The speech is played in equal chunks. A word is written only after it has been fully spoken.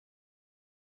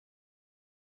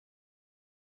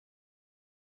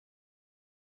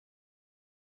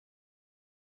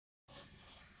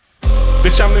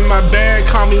Bitch, I'm in my bag,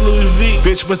 call me Louis V.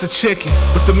 Bitch, was the chicken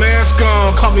with the mask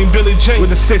on, call me Billy J with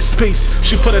a 6-piece.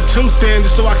 She put a tooth in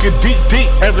just so I could deep.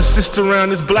 Ever since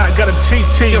around this block, got a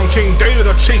TT on King David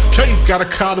or Chief K. Gotta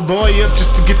call the boy up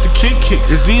just to get the kid kicked.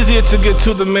 It's easier to get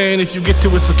to the man if you get to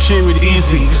his security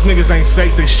easy. These niggas ain't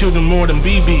fake, they shooting more than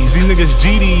BBs. These niggas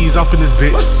GDs up in this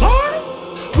bitch. What's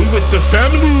up? We with the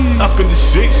family up in the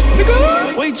six,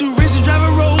 nigga. Way too rich to drive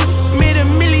a Rolls. Made a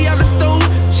milli out the stove.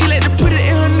 She like to put it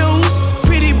in her nose.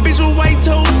 Pretty bitch with white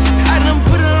toes. I done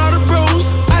put on all the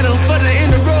bros. I done put her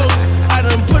in the rose. I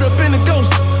done put up in the ghost.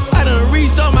 I done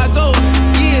reached all my goals.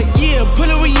 Yeah,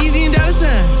 pull up with Yeezy and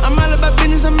 $sign. I'm all about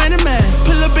business, I'm man to man.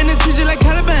 Pull up in the treasure like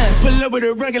Caliban. Pull up with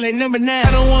a rocket like number 9.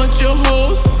 I don't want your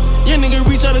hoes. Young nigga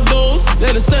reach all the goals.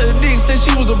 Let her suck the dick, said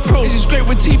she was a pro. She scrape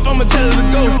with teeth, I'ma tell her to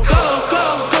go. Go.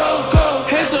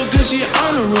 Hair so good, she an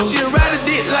honor roll. She ride a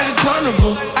dick like a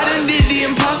carnival. I done did the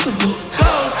impossible.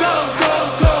 Go.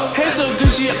 Hair so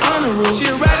good, she an honor roll.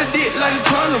 She ride a dick like a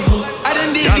carnival. I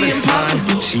done did the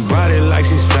impossible. She ride it like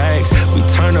she's facts. We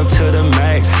turn up to the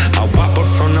max. I whop her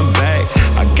from the back.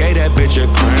 I gave that bitch a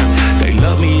cramp. They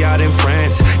love me out in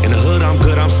France. In the hood, I'm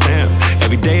good, I'm stamped.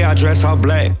 Every day I dress all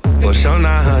black. For sure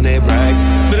 900 racks.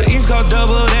 But the East Coast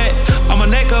double that. On my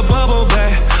neck a bubble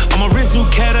back. On my wrist new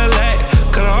Cadillac.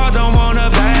 Cause I all don't want a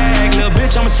bag. Little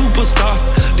bitch, I'm a superstar.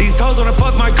 These hoes wanna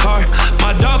fuck my car.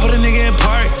 My dog put a nigga in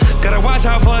park. Gotta watch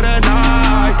out for the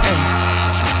knives.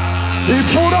 Y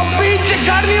puro pinche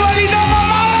Carnival y no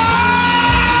mamada.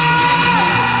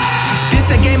 This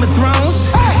the Game of Thrones.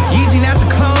 Yeezy not the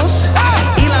clones.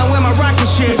 Elon with my rocket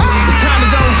shit. It's time to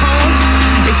go home.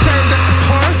 They served us the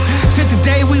porn since the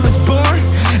day we was born.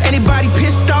 Anybody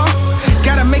pissed off?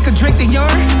 Gotta make her drink the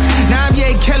urine. Now I'm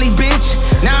Ye Kelly, bitch.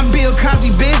 Now I'm Bill Cosby,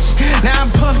 bitch. Now I'm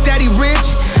Puff Daddy Rich.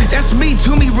 That's me,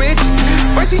 to me rich.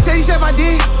 What she said my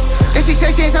dick. Then she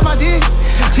said she ain't said my dick.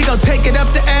 She gon' take it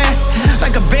up the ass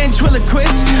like a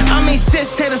ventriloquist. I mean,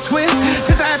 sis Taylor Swift.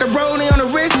 Since I had the rolling on the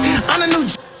wrist, I'm a new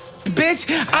bitch.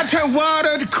 I turn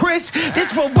water to Chris.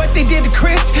 This for what they did to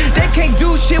Chris. They can't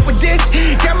do shit with this.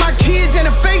 Got my kids in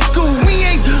a fake school. We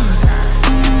ain't.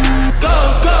 Go.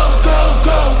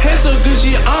 Hair so good,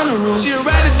 she an honor roll. She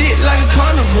ride a dick like a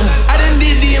carnival. I done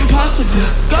did the impossible.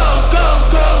 Go.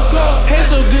 Hair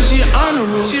so good, she an honor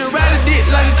roll. She ride a dick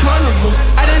like a carnival.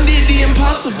 I done did the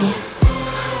impossible.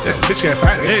 That bitch got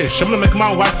fat ass. I'm gonna make my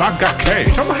wife, I got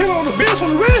cash. I'm gonna hit on the bills on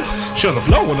the red. She on the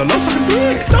floor with a low sucking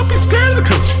dick. Don't be scared of the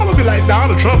coach. I'm gonna be like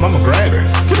Donald Trump, I'ma grab her.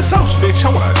 Get a sauce, bitch, I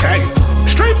wanna tag it.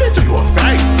 Straight bitch, or you a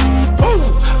faggot? Ooh,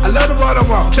 I love the what I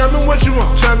want. Tell me what you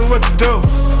want, tell me what to do.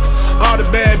 All the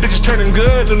bad bitches turning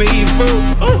good when they eat food.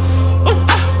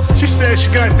 She said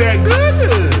she got that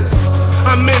good.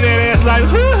 I'm in that ass like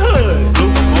hood.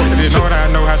 If you know what I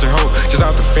know, how to hold. Just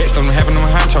off the fence, I'm having them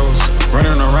high toes.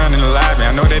 Running around in the lobby,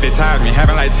 I know that they tired me,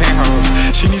 having like 10 hoes.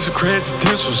 She needs some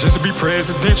credentials just to be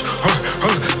presidential.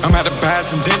 Hold up, I'm out to buy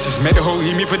some dentures, make the hoe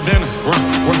eat me for dinner.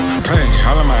 Pain,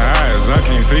 all in my eyes, I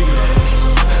can't see.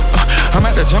 I'm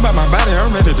about to jump out my body,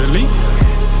 I'm ready to leave.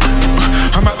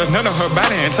 I'm about to nut on her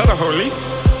body and tell the whole leak.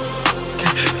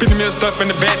 50 mil stuff in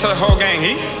the bag, tell the whole gang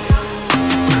eat.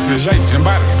 The J and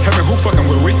body, tell me who fucking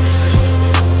with we.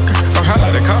 I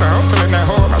like the Carter, I'm feeling that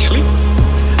hole in my sleep.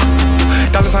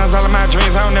 Dollar signs all of my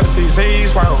dreams, I don't never see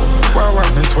Z's. Wow,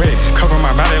 this way, cover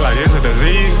my body like it's a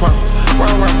disease.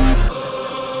 Wow.